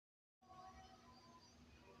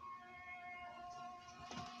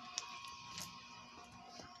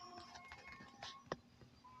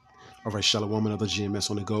All right, Shalom, another GMS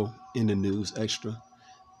on the go in the news extra.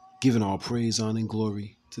 Giving all praise, honor, and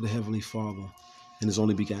glory to the Heavenly Father and His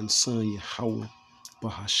only begotten Son, Yahweh,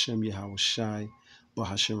 Bahashem Yahweh Shai,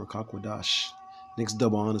 Bahashem Rakakwadash. Next,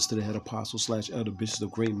 double honors to the head apostle / elder bishops of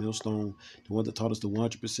Great Millstone, the one that taught us the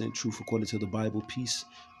 100% truth according to the Bible. Peace,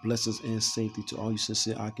 blessings, and safety to all you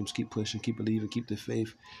sincere Akims. Keep pushing, keep believing, keep the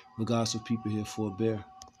faith. Regardless of people here forbear.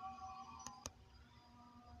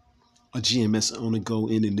 A GMS on the go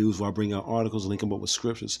in the news where I bring out articles, link them up with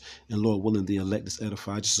scriptures, and Lord willing, the elect is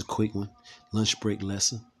edified. Just a quick one. Lunch break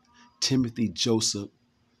lesson. Timothy Joseph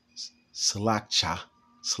Slakta,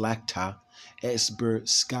 expert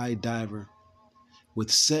skydiver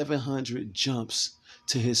with 700 jumps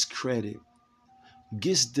to his credit,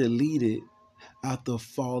 gets deleted after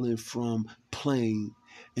falling from plane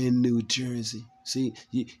in New Jersey. See,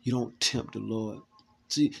 you don't tempt the Lord.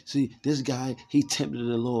 See, this guy, he tempted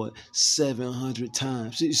the Lord 700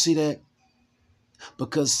 times. You see that?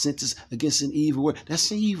 Because sentence against an evil word,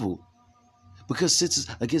 that's evil. Because sentence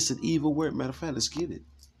against an evil word, matter of fact, let's get it.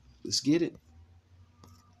 Let's get it.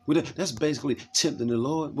 That's basically tempting the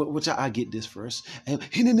Lord, which I get this first. And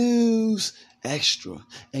in the news, extra.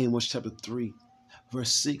 Amos chapter 3,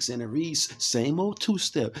 verse 6, and it reads, same old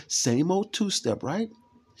two-step, right?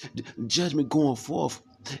 Judgment going forth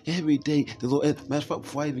every day. The Lord, matter of fact,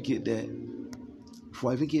 before I even get that,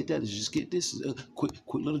 let's just get this quick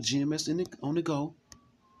little GMS on the go.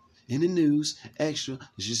 In the news, extra,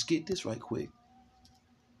 let's just get this right quick.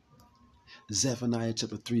 Zephaniah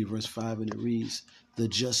chapter 3, verse 5, and it reads, the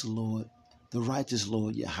just Lord, the righteous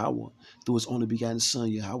Lord, Yahweh, through his only begotten Son,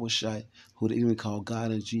 Yahweh Shai, who they even call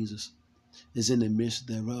God and Jesus, is in the midst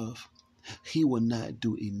thereof. He will not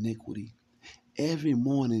do iniquity. Every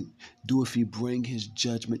morning doeth he bring his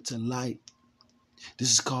judgment to light. This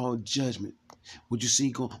is called judgment. What you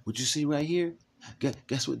see right here?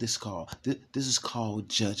 Guess what this is called? This is called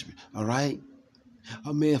judgment. All right?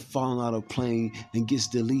 A man falling out of a plane and gets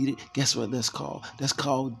deleted. Guess what that's called? That's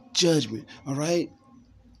called judgment. All right?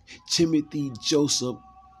 Timothy Joseph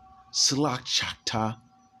Slakta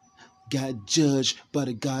got judged by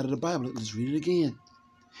the God of the Bible. Let's read it again.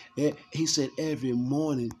 He said every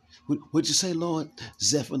morning. What'd you say, Lord?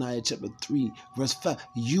 Zephaniah chapter 3, verse 5.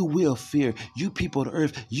 You will fear. You people of the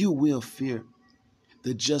earth, you will fear.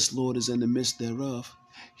 The just Lord is in the midst thereof.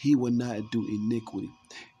 He will not do iniquity.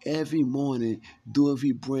 Every morning doeth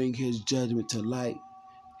he bring his judgment to light.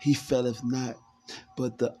 He faileth not,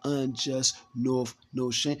 but the unjust knoweth no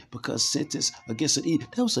shame. Because sentence against an evil,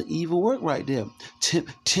 that was an evil work right there.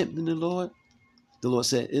 Tempting the Lord. The Lord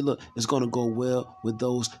said, it's going to go well with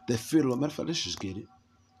those that fear the Lord. Matter of fact, let's just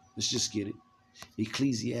get it.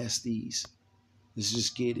 Ecclesiastes. Let's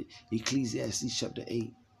just get it. Ecclesiastes chapter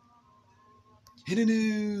 8. In the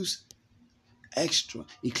news, extra.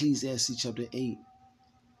 Ecclesiastes chapter 8,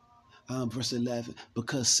 verse 11.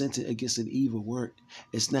 Because sentence against an evil work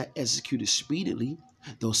is not executed speedily,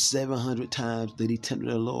 though 700 times that he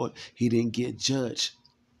tempted the Lord, he didn't get judged.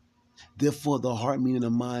 Therefore, the heart, meaning the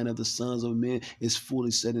mind of the sons of men, is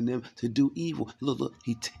fully set in them to do evil. Look,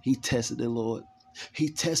 he tested the Lord. He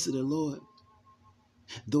tested the Lord.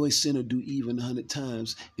 Though a sinner do even 100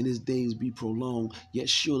 times, and his days be prolonged, yet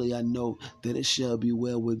surely I know that it shall be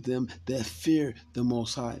well with them that fear the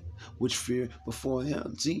Most High, which fear before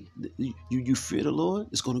him. See, you fear the Lord,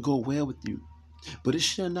 it's going to go well with you. But it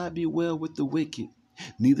shall not be well with the wicked.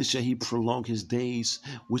 Neither shall he prolong his days,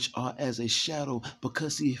 which are as a shadow,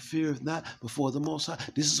 because he feareth not before the Most High.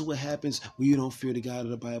 This is what happens when you don't fear the God of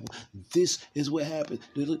the Bible. This is what happens.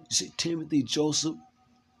 You see, Timothy Joseph,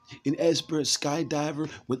 an expert skydiver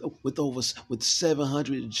with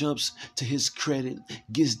 700 jumps to his credit,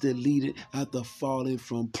 gets deleted after falling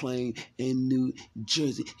from plane in New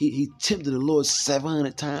Jersey. He tempted the Lord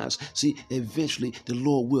 700 times. See, eventually the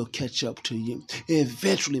Lord will catch up to you.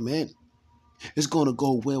 Eventually, man. It's going to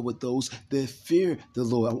go well with those that fear the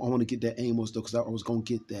Lord. I want to get that Amos, though, because I was going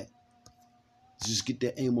to get that. Let's just get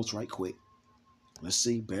that Amos right quick. Let's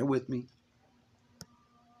see. Bear with me.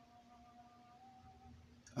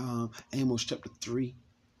 Amos chapter 3.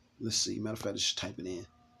 Let's see. Matter of fact, let's just type it in.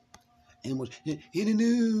 Amos in the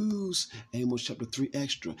news. Amos chapter 3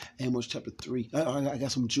 extra. Amos chapter 3. I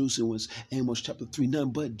got some juicy ones. Amos chapter 3.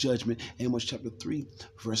 Nothing but judgment. Amos chapter 3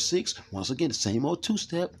 verse 6. Once again, the same old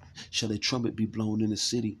two-step. Shall a trumpet be blown in the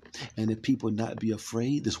city, and the people not be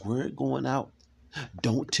afraid? This word going out.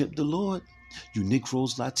 Don't tempt the Lord. You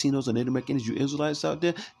Negroes, Latinos, and Native Americans, you Israelites out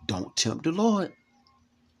there, don't tempt the Lord.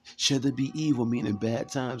 Shall there be evil, meaning bad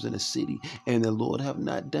times in the city, and the Lord have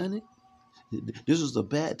not done it? This was a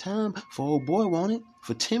bad time for old boy, wasn't it?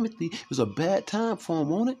 For Timothy, it was a bad time for him,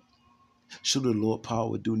 wasn't it? Surely the Lord power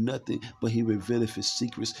would do nothing, but he revealeth his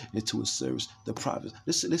secrets into his servants, the prophets.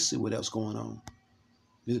 Let's see what else going on.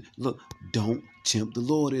 Look, don't tempt the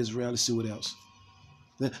Lord, Israel. Let's see what else.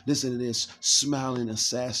 Listen to this. Smiling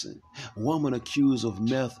assassin. Woman accused of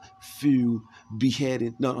meth, feud,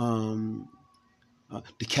 beheading,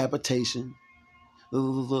 decapitation.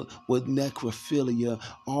 With necrophilia,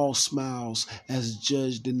 all smiles as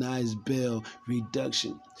judge denies bail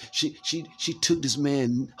reduction. She took this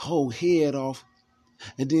man's whole head off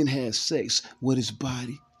and then had sex with his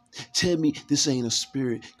body. Tell me this ain't a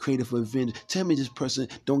spirit created for vengeance. Tell me this person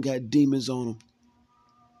don't got demons on him.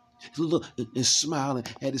 Look, and smiling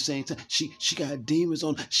at the same time. She got demons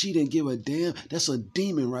on. She didn't give a damn. That's a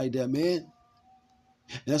demon right there, man.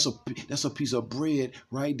 And that's a piece of bread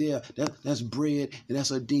right there. That's bread, and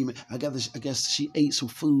that's a demon. I guess she ate some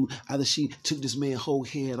food. Either she took this man's whole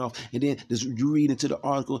head off, and then you read into the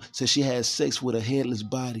article says she had sex with a headless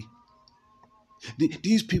body.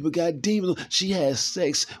 These people got demons. She had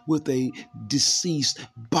sex with a deceased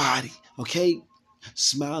body. Okay.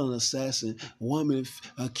 Smiling assassin, woman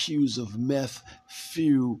accused of meth,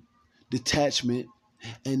 feud, detachment,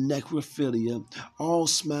 and necrophilia. All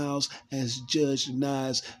smiles as judge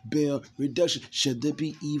denies bail reduction. Should there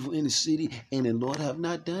be evil in the city and the Lord have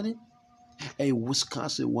not done it? A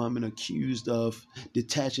Wisconsin woman accused of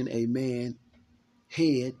detaching a man's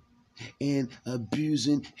head and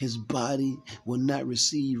abusing his body will not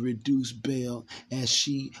receive reduced bail as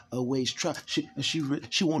she awaits trial.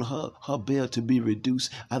 She wanted her bail to be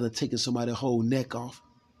reduced, either taking somebody's whole neck off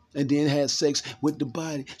and then had sex with the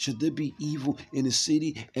body. Should there be evil in the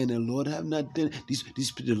city and the Lord have not done it?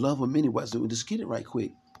 These the love of many. Let's get it right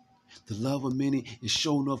quick. The love of many is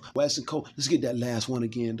shown off wax and cold. Let's get that last one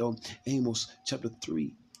again, though. Amos chapter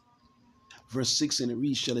 3. Verse 6, and it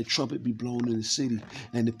reads, shall a trumpet be blown in the city,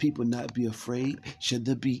 and the people not be afraid? Shall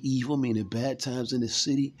there be evil, meaning bad times in the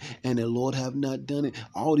city, and the Lord have not done it?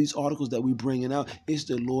 All these articles that we bringing out, it's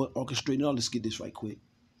the Lord orchestrating. Let's get this right quick.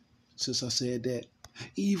 Since I said that,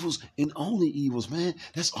 evils and only evils, man,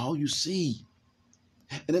 that's all you see.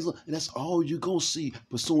 And that's all you're going to see.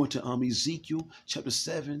 Pursuant to Ezekiel chapter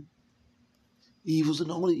 7, evils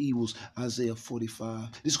and only evils. Isaiah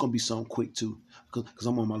 45. This is going to be something quick too, because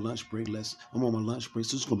I'm on my lunch break. I'm on my lunch break,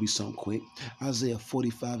 so it's going to be something quick. Isaiah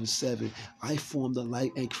 45:7. I form the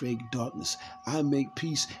light and create darkness. I make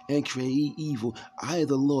peace and create evil. I,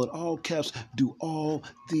 the Lord, all caps, do all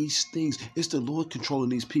these things. It's the Lord controlling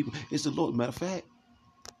these people. It's the Lord. Matter of fact,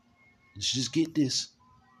 let's just get this.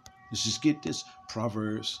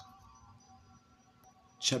 Proverbs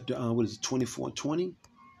chapter 24:20.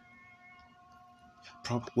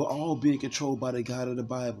 We're all being controlled by the God of the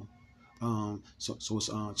Bible. So it's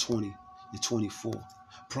 20 and 24.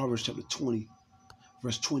 Proverbs chapter 20,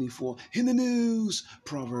 verse 24. In the news,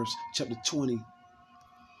 Proverbs chapter 20,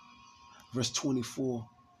 verse 24.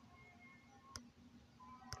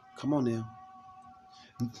 Come on now.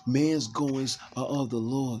 Man's goings are of the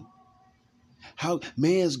Lord.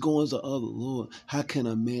 Man's goings are of the Lord. How can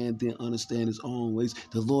a man then understand his own ways?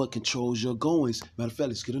 The Lord controls your goings. Matter of fact,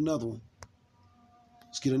 let's get another one.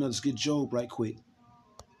 Let's get Job right quick.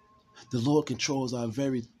 The Lord controls our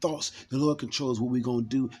very thoughts. The Lord controls what we're going to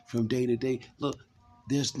do from day to day. Look,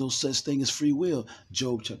 there's no such thing as free will.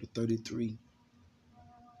 Job chapter 33.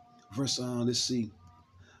 Verse, let's see.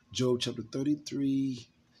 Job chapter 33,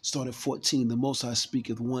 start at 14. The Most High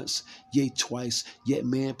speaketh once, yea, twice, yet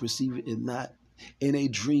man perceiveth it not. In a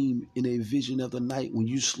dream, in a vision of the night, when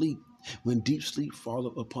you sleep, when deep sleep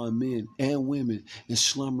falleth upon men and women, and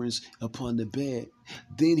slumberings upon the bed,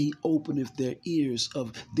 then he openeth the ears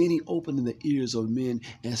of men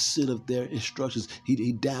and sealeth their instructions.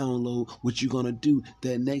 He download what you're gonna do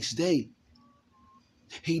that next day.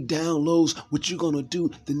 He downloads what you're gonna do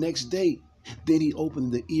the next day. Then he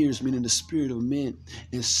opened the ears, meaning the spirit of men,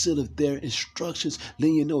 and sealeth their instructions,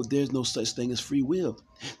 letting you know there's no such thing as free will,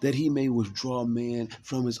 that he may withdraw man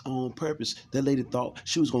from his own purpose. That lady thought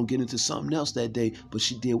she was going to get into something else that day, but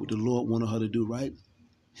she did what the Lord wanted her to do, right?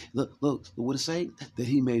 Look, what it say? That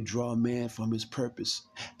he may draw man from his purpose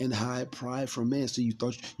and hide pride from man. So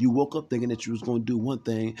you woke up thinking that you was going to do one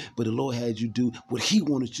thing, but the Lord had you do what he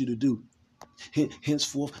wanted you to do.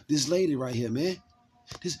 Henceforth, this lady right here, man.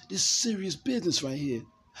 This serious business right here.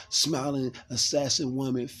 Smiling assassin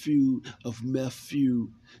woman, feud of meth,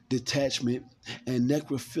 feud, detachment, and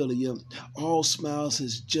necrophilia. All smiles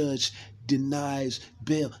his judge denies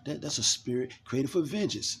bail. That's a spirit created for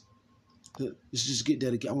vengeance. Let's just get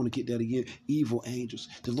that again. I want to get that again. Evil angels.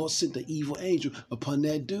 The Lord sent the evil angel upon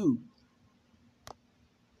that dude.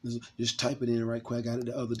 Just type it in right quick. I got it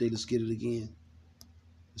the other day. Let's get it again.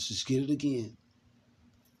 Let's just get it again.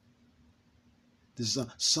 This is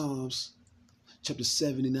Psalms chapter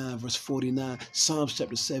 79, verse 49. Psalms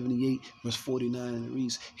chapter 78, verse 49, and it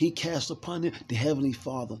reads, He cast upon them the heavenly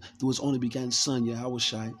Father through his only begotten Son,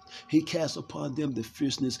 Yahushua. He cast upon them the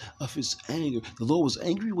fierceness of his anger. The Lord was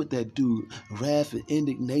angry with that dude. Wrath and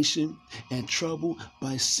indignation and trouble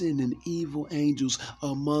by sending evil angels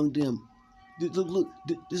among them. Look,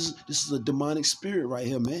 this is a demonic spirit right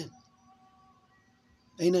here, man.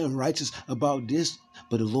 Ain't nothing righteous about this,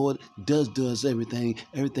 but the Lord does everything.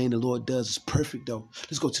 Everything the Lord does is perfect, though.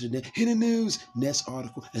 Let's go to the next. Hidden news. Next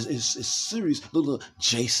article. It's serious. Look,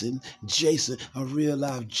 Jason, a real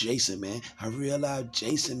live Jason, man. A real live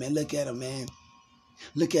Jason, man. Look at him, man.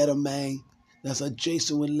 Look at him, man. That's a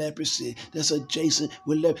Jason with leprosy. That's a Jason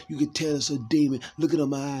with leprosy. You can tell it's a demon. Look at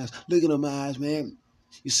them eyes. Look at them eyes, man.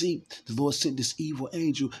 You see, the Lord sent this evil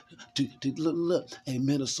angel to look. A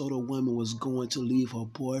Minnesota woman was going to leave her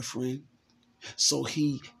boyfriend. So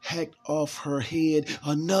he hacked off her head.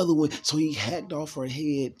 Another one. So he hacked off her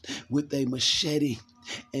head with a machete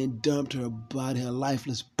and dumped her body, her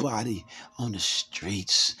lifeless body, on the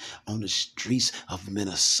streets of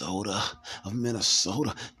Minnesota.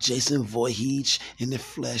 Jason Voorhees in the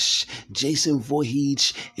flesh. Jason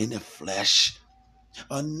Voorhees in the flesh.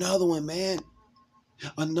 Another one, man.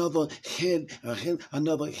 Another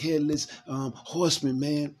headless horseman,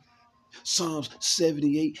 man. Psalms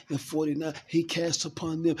 78 and 49. He cast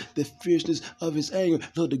upon them the fierceness of his anger.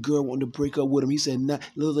 Look, the girl wanted to break up with him. He said,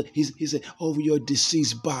 he said, over your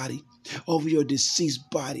deceased body. Over your deceased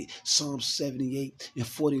body. Psalms 78 and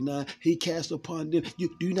 49. He cast upon them. Do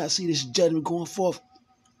you not see this judgment going forth?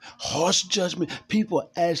 Harsh judgment. People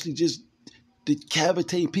actually just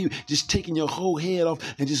decapitating people, just taking your whole head off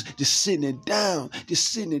and just sitting it down.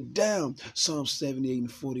 Psalm 78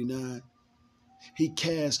 and 49. He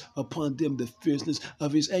cast upon them the fierceness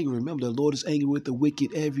of his anger. Remember, the Lord is angry with the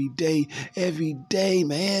wicked every day,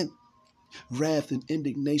 man. Wrath and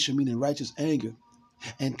indignation, meaning righteous anger,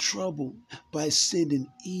 and trouble by sending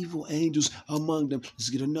evil angels among them.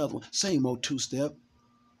 Let's get another one. Same old two-step,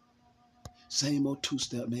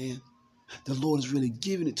 man. The Lord is really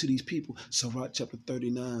giving it to these people. Sirach chapter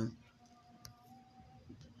 39.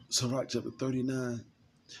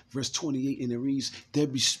 Verse 28, and it reads, There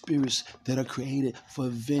be spirits that are created for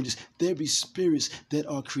vengeance. There be spirits that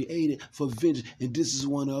are created for vengeance. And this is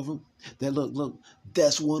one of them.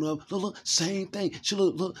 That's one of them. Look, same thing.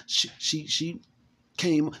 She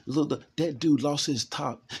came, that dude lost his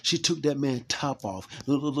top. She took that man's top off.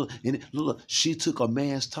 She took a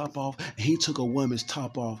man's top off, and he took a woman's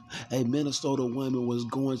top off. A Minnesota woman was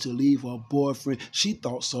going to leave her boyfriend. She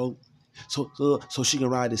thought so. So she can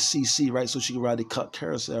ride the CC, right? So she can ride the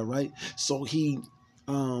carousel, right? So he,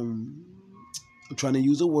 I'm trying to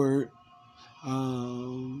use a word,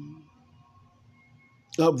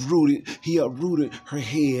 uprooted. He uprooted her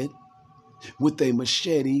head with a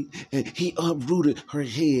machete, and he uprooted her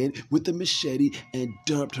head with a machete and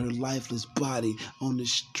dumped her lifeless body on the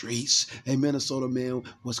streets. A Minnesota man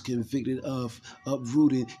was convicted of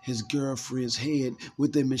uprooting his girlfriend's head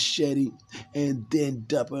with a machete and then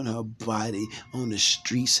dumping her body on the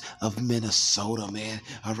streets of Minnesota, man.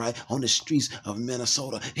 All right, on the streets of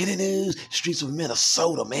Minnesota. In the news, streets of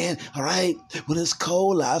Minnesota, man. All right, when it's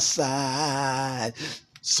cold outside.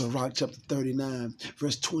 Sirach chapter 39,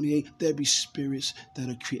 verse 28, there be spirits that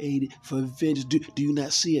are created for vengeance. Do you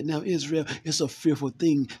not see it now, Israel? It's a fearful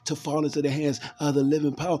thing to fall into the hands of the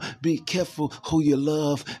living power. Be careful who you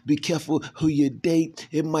love. Be careful who you date.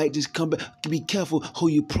 It might just come back. Be careful who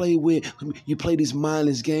you play with. You play these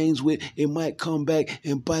mindless games with. It might come back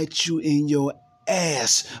and bite you in your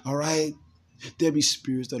ass, all right? There be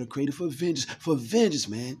spirits that are created for vengeance,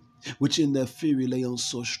 man. Which in their fury lay on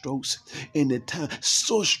sore strokes. In the time,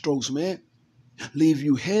 sore strokes, man. Leave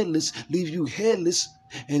you headless.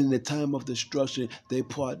 And in the time of destruction, they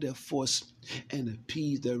part their force and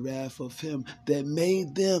appease the wrath of him that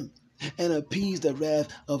made them. And appease the wrath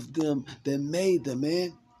of them that made them,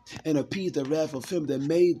 man. And appease the wrath of him that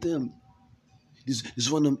made them. This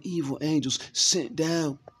is one of them evil angels sent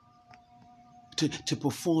down to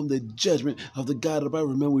perform the judgment of the God of the Bible.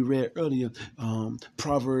 Remember we read earlier,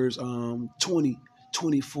 Proverbs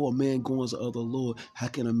 20:24, man goes of the Lord. How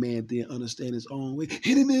can a man then understand his own way?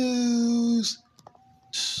 Hidden news.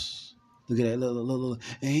 Look at that, look.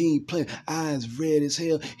 And he ain't playing. Eyes red as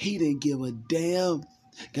hell. He didn't give a damn.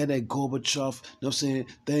 Got that Gorbachev, you know what I'm saying,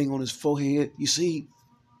 thing on his forehead. You see?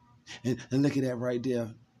 And look at that right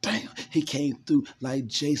there. Damn, he came through like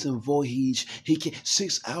Jason Voorhees.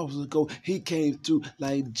 6 hours ago, he came through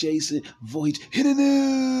like Jason Voorhees. Hidden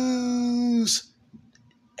news.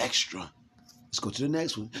 Extra. Let's go to the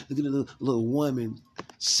next one. Look at the little woman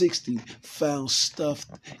 60 found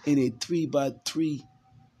stuffed in a 3x3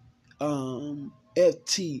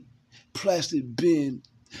 FT plastic bin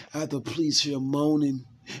after police hear moaning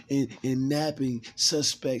and napping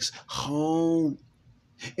suspects home.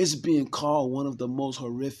 It's being called one of the most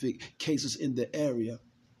horrific cases in the area.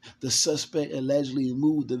 The suspect allegedly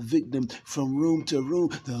moved the victim from room to room,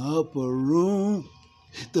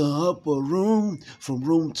 from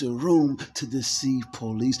room to room to deceive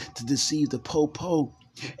police, to deceive the po-po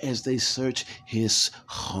as they search his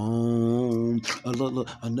home. Look,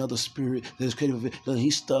 another spirit that is created. Look,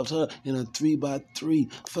 he stuffed her in a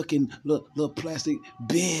 3x3 fucking little plastic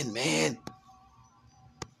bin, man.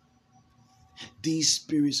 These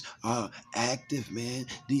spirits are active, man.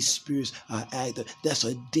 These spirits are active. That's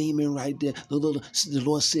a demon right there. The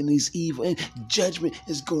Lord sending these evil, and judgment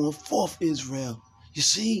is going forth, Israel. You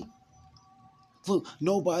see? Look,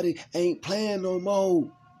 nobody ain't playing no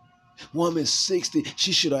more. Woman 60,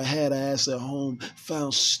 she should have had her ass at home,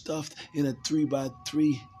 found stuffed in a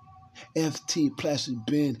 3x3 FT plastic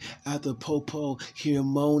bin after Popo hear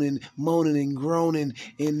moaning and groaning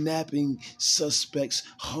and napping suspects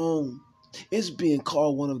home. It's being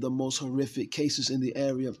called one of the most horrific cases in the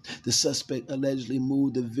area. The suspect allegedly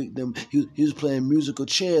moved the victim. He was playing musical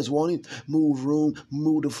chairs, won't he? Moved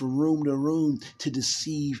her from room to room to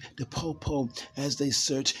deceive the Popo as they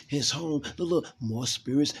search his home. Look, more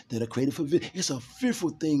spirits that are created for victims. It's a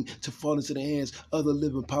fearful thing to fall into the hands of the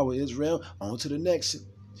living power of Israel. On to the next.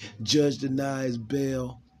 Judge denies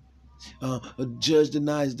bail. A judge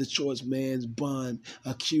denies the choice man's bond,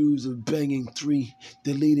 accused of banging 3,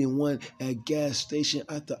 deleting 1 at gas station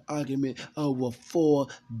after argument over $4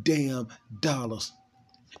 damn.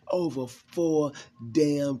 Over $4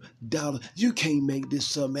 damn. You can't make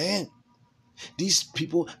this up, man. These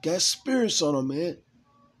people got spirits on them, man.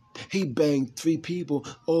 He banged 3 people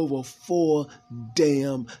over $4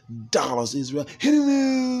 damn. Israel. Hit the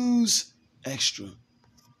news. Extra.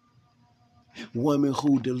 Man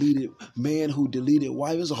who deleted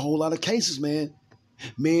wife. There's a whole lot of cases, man.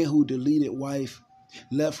 Man who deleted wife,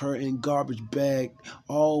 left her in garbage bag,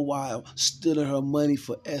 all while stealing her money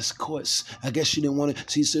for escorts. I guess she didn't want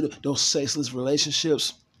to see those sexless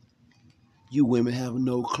relationships. You women have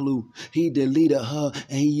no clue. He deleted her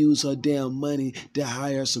and he used her damn money to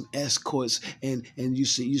hire some escorts. And you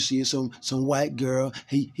see some white girl.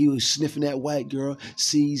 He was sniffing that white girl.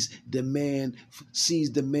 Sees the man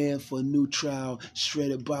for a new trial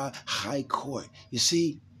shredded by high court. You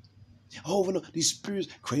see, over these spirits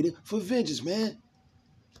created for vengeance, man.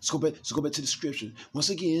 Let's go back to the scripture once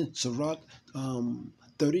again. Sirach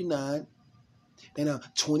 39 and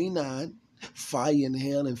 29. Fire and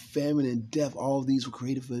hail and famine and death, all these were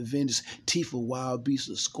created for vengeance. Teeth of wild beasts,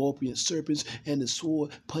 of scorpions, serpents, and the sword,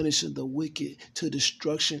 punishing the wicked to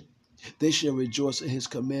destruction. They shall rejoice in his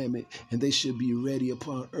commandment, and they shall be ready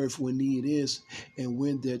upon earth when need is. And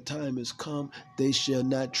when their time is come, they shall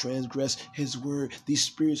not transgress his word. These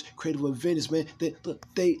spirits created for vengeance, man.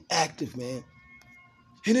 They active, man.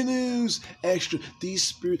 In the news, extra. These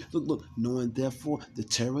spirits, look, knowing therefore the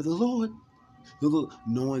terror of the Lord. Look,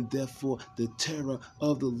 knowing therefore the terror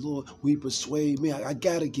of the Lord, we persuade me. I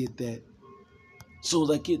gotta get that. So as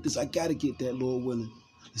I get this, I gotta get that, Lord willing.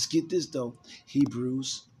 Let's get this though.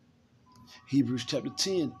 Hebrews chapter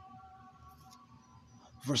 10.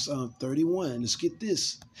 Verse 31. Let's get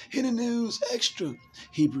this. In the news, extra.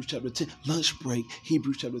 Hebrews chapter 10. Lunch break.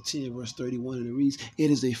 Hebrews chapter 10, verse 31. And it reads,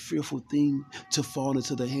 it is a fearful thing to fall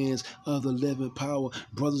into the hands of the living power.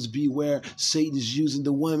 Brothers, beware. Satan is using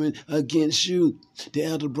the woman against you. The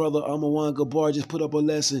elder brother, Amawan Gabar, just put up a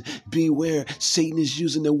lesson. Beware. Satan is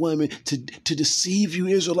using the woman to deceive you,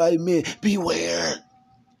 Israelite men. Beware.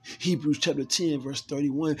 Hebrews chapter 10, verse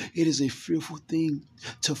 31, it is a fearful thing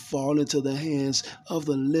to fall into the hands of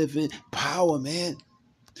the living power, man.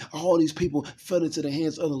 All these people fell into the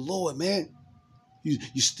hands of the Lord, man.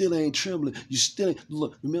 You still ain't trembling. You still ain't.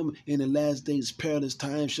 Look, remember, in the last days, perilous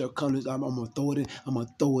times shall come. I'm going to throw it in. I'm going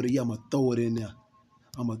to throw it in. Yeah, I'm going to throw it in there.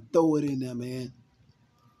 I'm going to throw it in there, man.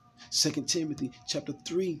 2 Timothy chapter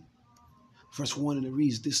 3. Verse 1, and it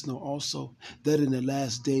reads, this know also, that in the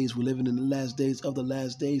last days, we're living in the last days of the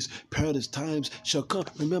last days, perilous times shall come.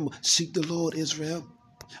 Remember, seek the Lord, Israel.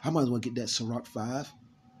 I might as well get that Sirach 5.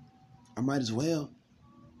 I might as well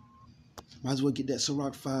get that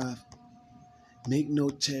Sirach 5. Make no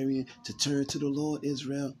tarrying to turn to the Lord,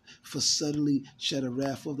 Israel, for suddenly shall the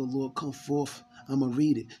wrath of the Lord come forth. I'm going to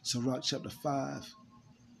read it. Sirach chapter 5.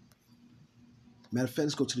 Matter of fact,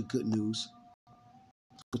 let's go to the good news.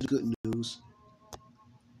 Let's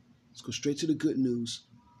go straight to the good news.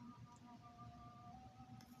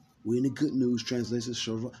 We're in the good news translation.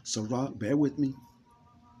 Sirach, bear with me.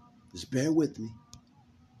 Just bear with me.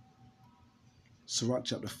 Sirach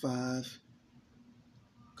chapter 5.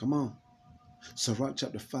 Come on. Sirach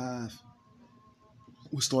chapter 5.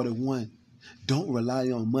 We'll start at 1. Don't rely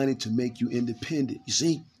on money to make you independent. You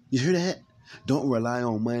see? You hear that? Don't rely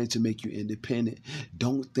on money to make you independent.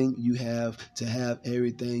 Don't think you have to have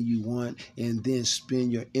everything you want and then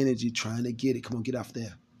spend your energy trying to get it. Come on, get off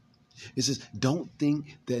there. It says, don't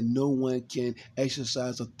think that no one can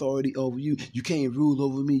exercise authority over you. You can't rule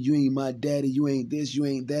over me. You ain't my daddy. You ain't this. You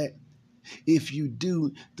ain't that. If you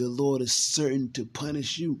do, the Lord is certain to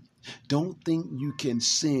punish you. Don't think you can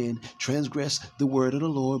sin, transgress the word of the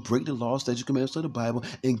Lord, break the law, statutes, commandments of the Bible,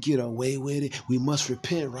 and get away with it. We must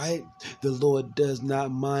repent, right? The Lord does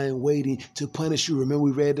not mind waiting to punish you. Remember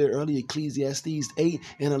we read there earlier, Ecclesiastes 8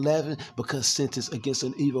 and 11, because sentence against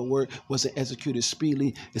an evil work wasn't executed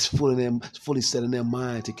speedily. It's fully set in their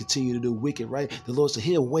mind to continue to do wicked, right? The Lord said,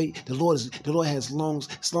 he'll wait. The Lord has long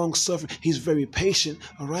suffering. He's very patient,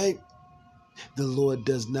 all right? The Lord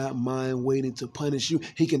does not mind waiting to punish you.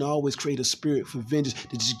 He can always create a spirit for vengeance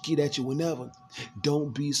to just get at you whenever.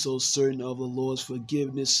 Don't be so certain of the Lord's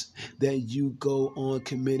forgiveness that you go on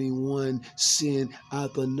committing one sin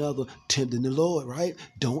after another, tempting the Lord, right?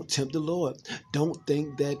 Don't tempt the Lord. Don't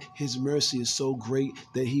think that his mercy is so great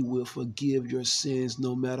that he will forgive your sins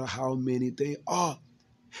no matter how many they are.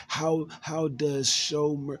 How does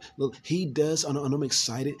show mercy? Look, he does, and I'm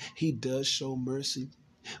excited, he does show mercy.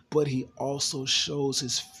 But he also shows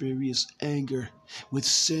his furious anger with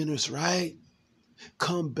sinners, right?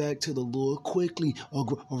 Come back to the Lord quickly or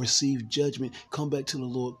receive judgment. Come back to the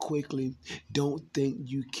Lord quickly. Don't think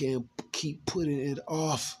you can keep putting it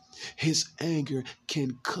off. His anger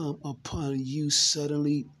can come upon you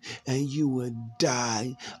suddenly and you will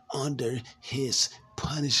die under his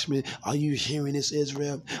punishment. Are you hearing this,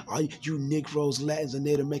 Israel? Are you Negroes, Latins, and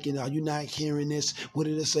Native Americans? Are you not hearing this? What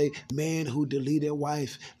did it say? Man who deleted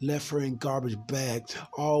wife left her in garbage bag,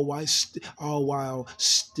 all while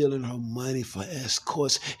stealing her money for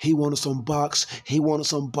escorts. He wanted some box.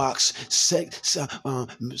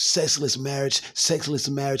 Sexless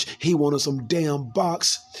marriage. He wanted some damn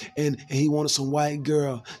box, and he wanted some white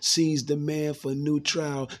girl. Sees the man for new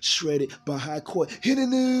trial, shredded by high court. Hear the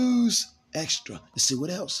news. Extra. Let's see what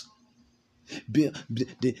else. Build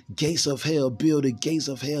the gates of hell. Build the gates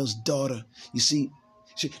of hell's daughter. You see,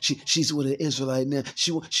 she's with an Israelite now.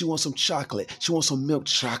 She wants some chocolate. She wants some milk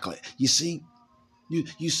chocolate. You see,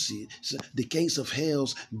 you see, so the gates of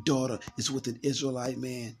hell's daughter is with an Israelite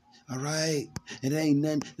man. All right, and it ain't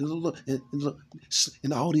nothing.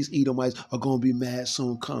 And all these Edomites are gonna be mad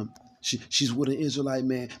soon. Come, she's with an Israelite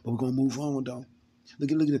man, but we're gonna move on though.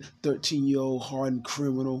 Look at the 13-year-old hardened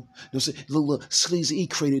criminal. You know what I'm saying? Look, Sleazy E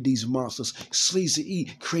created these monsters. Sleazy E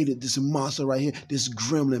created this monster right here, this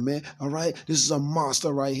gremlin, man. All right? This is a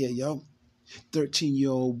monster right here, yo.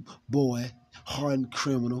 13-year-old boy, hardened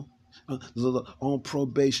criminal. On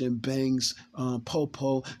probation, bangs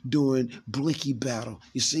Popo during Blicky battle.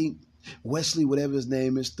 You see? Wesley, whatever his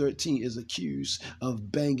name is, 13, is accused of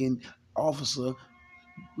banging officer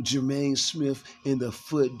Jermaine Smith in the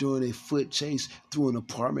foot during a foot chase through an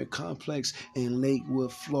apartment complex in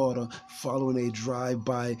Lakewood, Florida, following a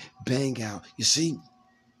drive-by bang out. You see,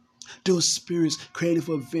 those spirits created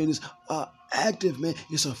for vengeance are active, man.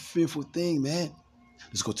 It's a fearful thing, man.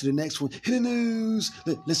 Let's go to the next one. Hit the news.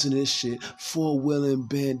 Listen to this shit. Four-wheeling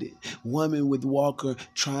bandit. Woman with walker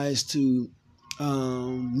tries to nap. You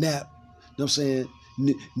know what I'm saying?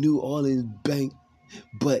 New Orleans bank,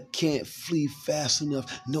 but can't flee fast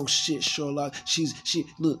enough. No shit, Sherlock.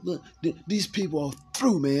 Look. These people are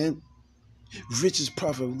through, man. Richest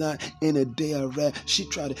prophet of not in a day of rap. She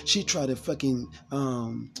tried to fucking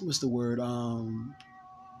what's the word?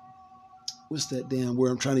 What's that damn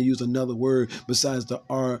word? I'm trying to use another word besides the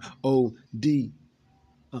R-O-D.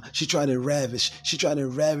 She tried to ravish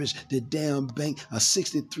the damn bank. A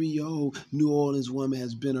 63-year-old New Orleans woman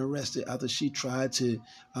has been arrested after she tried to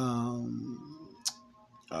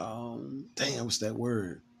what's that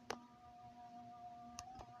word?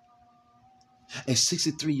 A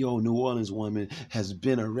 63-year-old New Orleans woman has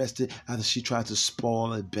been arrested after she tried to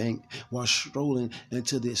spoil a bank while strolling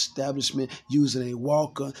into the establishment using a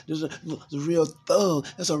walker. There's a real thug.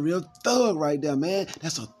 That's a real thug right there, man.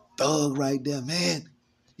 That's a thug right there, man.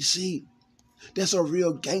 You see, that's a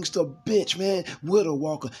real gangster bitch, man. With a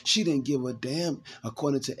walker. She didn't give a damn.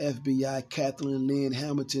 According to FBI, Kathleen Lynn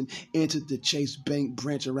Hamilton entered the Chase Bank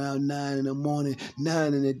branch around 9 in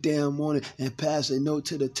the damn morning, and passed a note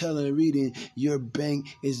to the teller reading, "Your bank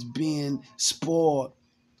is being spoiled."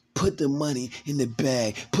 Put the money in the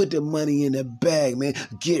bag. Put the money in the bag, man.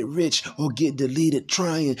 Get rich or get deleted.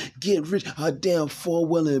 Trying. Get rich. Her damn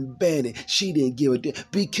four-wheeling bandit. She didn't give a damn.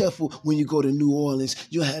 Be careful when you go to New Orleans.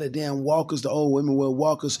 You had the damn walkers, the old women wear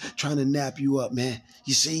walkers trying to nap you up, man.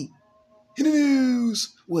 You see? In the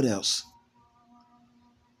news. What else?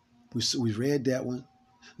 We read that one.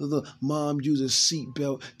 The mom uses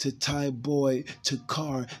seatbelt to tie boy to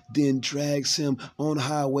car, then drags him on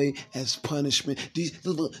highway as punishment.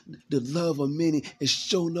 The love of many is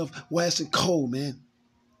showing up waxing cold, man.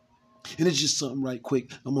 And it's just something right quick.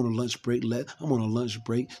 I'm on a lunch break. I'm on a lunch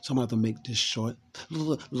break, so I'm going to have to make this short.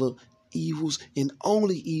 Little evils and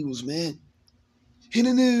only evils, man. In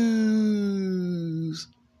the news.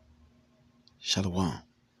 Shalom.